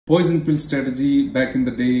Poison pill strategy back in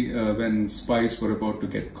the day when spies were about to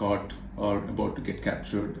get caught or about to get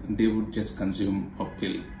captured, they would just consume a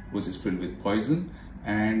pill which is filled with poison,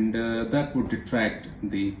 and that would detract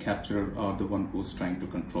the capturer or the one who's trying to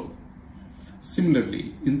control.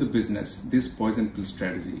 Similarly, in the business, this poison pill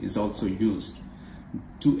strategy is also used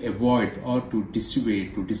to avoid or to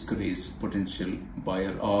dissuade, to discourage potential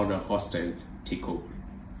buyer or a hostile takeover.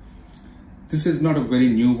 This is not a very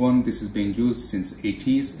new one. This is being used since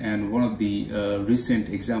 80s, and one of the recent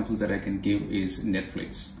examples that I can give is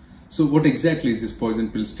Netflix. So what exactly is this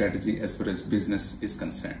poison pill strategy as far as business is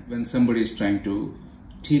concerned? When somebody is trying to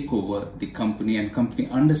take over the company and company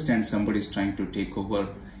understands somebody is trying to take over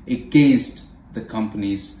against the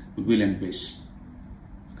company's will and wish.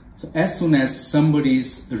 So as soon as somebody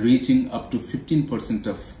is reaching up to 15%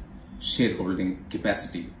 of shareholding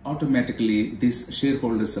capacity, automatically this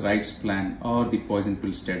shareholders' rights plan or the poison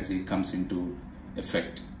pill strategy comes into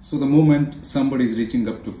effect. So the moment somebody is reaching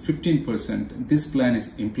up to 15%, this plan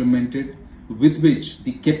is implemented, with which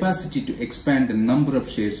the capacity to expand the number of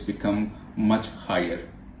shares become much higher.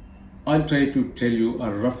 I'll try to tell you a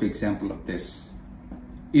rough example of this.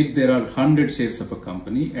 If there are 100 shares of a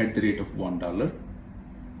company at the rate of $1,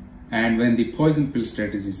 and when the poison pill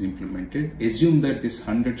strategy is implemented, assume that this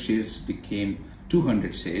 100 shares became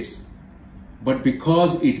 200 shares, but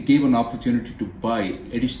because it gave an opportunity to buy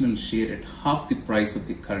additional share at half the price of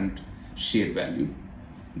the current share value,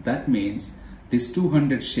 that means this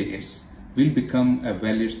 200 shares will become a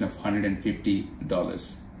valuation of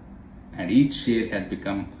 $150, and each share has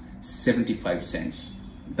become 75 cents.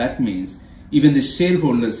 That means even the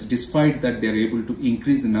shareholders, despite that they are able to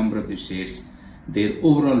increase the number of the shares, their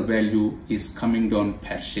overall value is coming down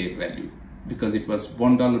per share value, because it was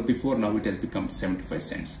 $1 before, now it has become 75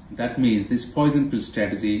 cents. That means this poison pill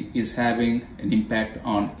strategy is having an impact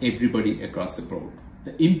on everybody across the board.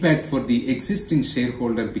 The impact for the existing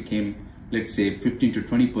shareholder became, let's say, 15 to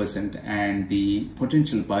 20%, and the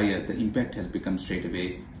potential buyer, the impact has become straight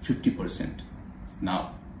away 50%.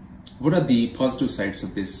 Now, what are the positive sides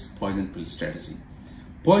of this poison pill strategy?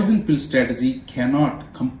 Poison pill strategy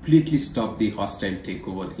cannot completely stop the hostile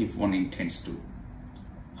takeover if one intends to.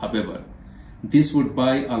 However, this would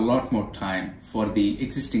buy a lot more time for the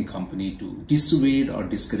existing company to dissuade or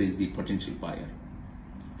discourage the potential buyer.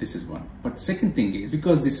 This is one. But second thing is,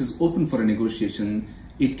 because this is open for a negotiation,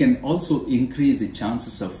 it can also increase the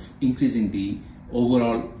chances of increasing the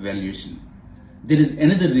overall valuation. There is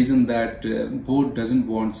another reason that board doesn't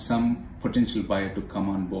want some potential buyer to come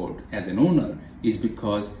on board as an owner, is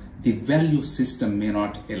because the value system may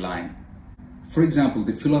not align. For example,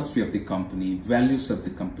 the philosophy of the company, values of the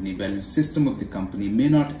company, value system of the company may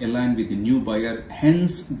not align with the new buyer.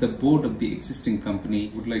 Hence, the board of the existing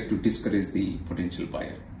company would like to discourage the potential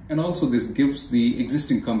buyer. And also this gives the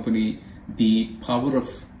existing company the power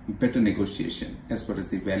of better negotiation as far as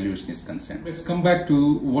the valuation is concerned. Let's come back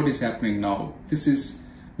to what is happening now. This is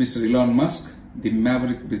Mr. Elon Musk, the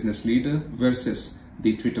maverick business leader, versus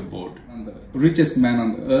the Twitter board, the richest man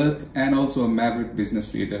on the earth and also a maverick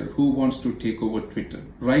business leader who wants to take over Twitter.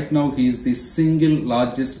 Right now, he is the single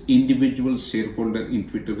largest individual shareholder in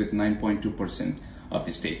Twitter with 9.2% of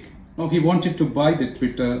the stake. Now, he wanted to buy the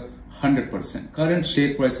Twitter 100%. Current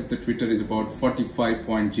share price of the Twitter is about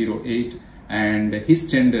 45.08, and his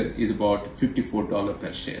tender is about $54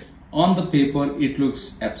 per share. On the paper, it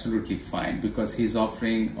looks absolutely fine because he's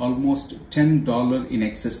offering almost $10 in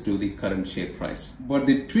excess to the current share price. But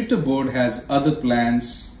the Twitter board has other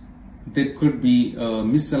plans. There could be a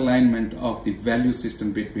misalignment of the value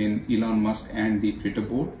system between Elon Musk and the Twitter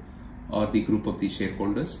board or the group of the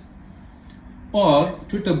shareholders. Or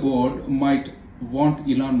Twitter board might want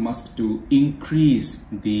Elon Musk to increase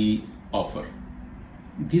the offer.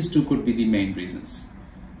 These two could be the main reasons.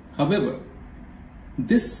 However,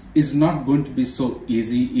 this is not going to be so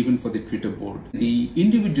easy even for the Twitter board. The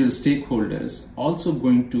individual stakeholders also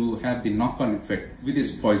going to have the knock-on effect with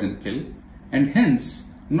this poison pill, and hence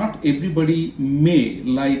not everybody may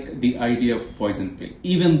like the idea of poison pill.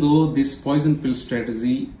 Even though this poison pill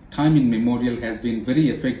strategy, time immemorial, has been very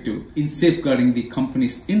effective in safeguarding the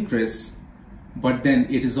company's interests, but then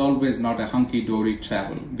it is always not a hunky-dory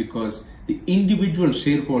travel, because the individual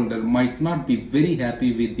shareholder might not be very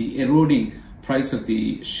happy with the eroding price of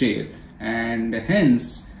the share, and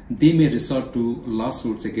hence they may resort to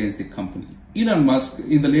lawsuits against the company. Elon Musk,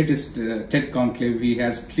 in the latest TED conclave, he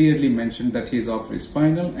has clearly mentioned that his offer is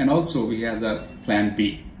final, and also he has a plan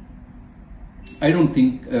B. I don't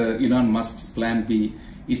think Elon Musk's plan B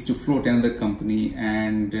is to float another company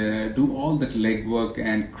and do all that legwork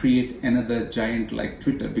and create another giant like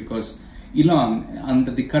Twitter, because Elon,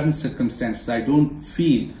 under the current circumstances, I don't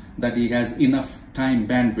feel that he has enough time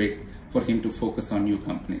bandwidth for him to focus on new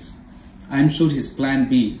companies. I'm sure his plan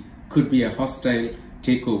B could be a hostile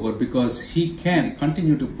takeover, because he can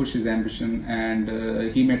continue to push his ambition,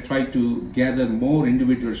 and he may try to gather more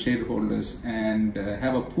individual shareholders and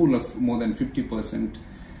have a pool of more than 50%.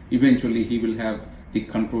 Eventually, he will have the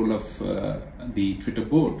control of the Twitter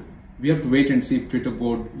board. We have to wait and see if Twitter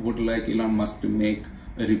board would like Elon Musk to make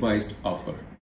a revised offer.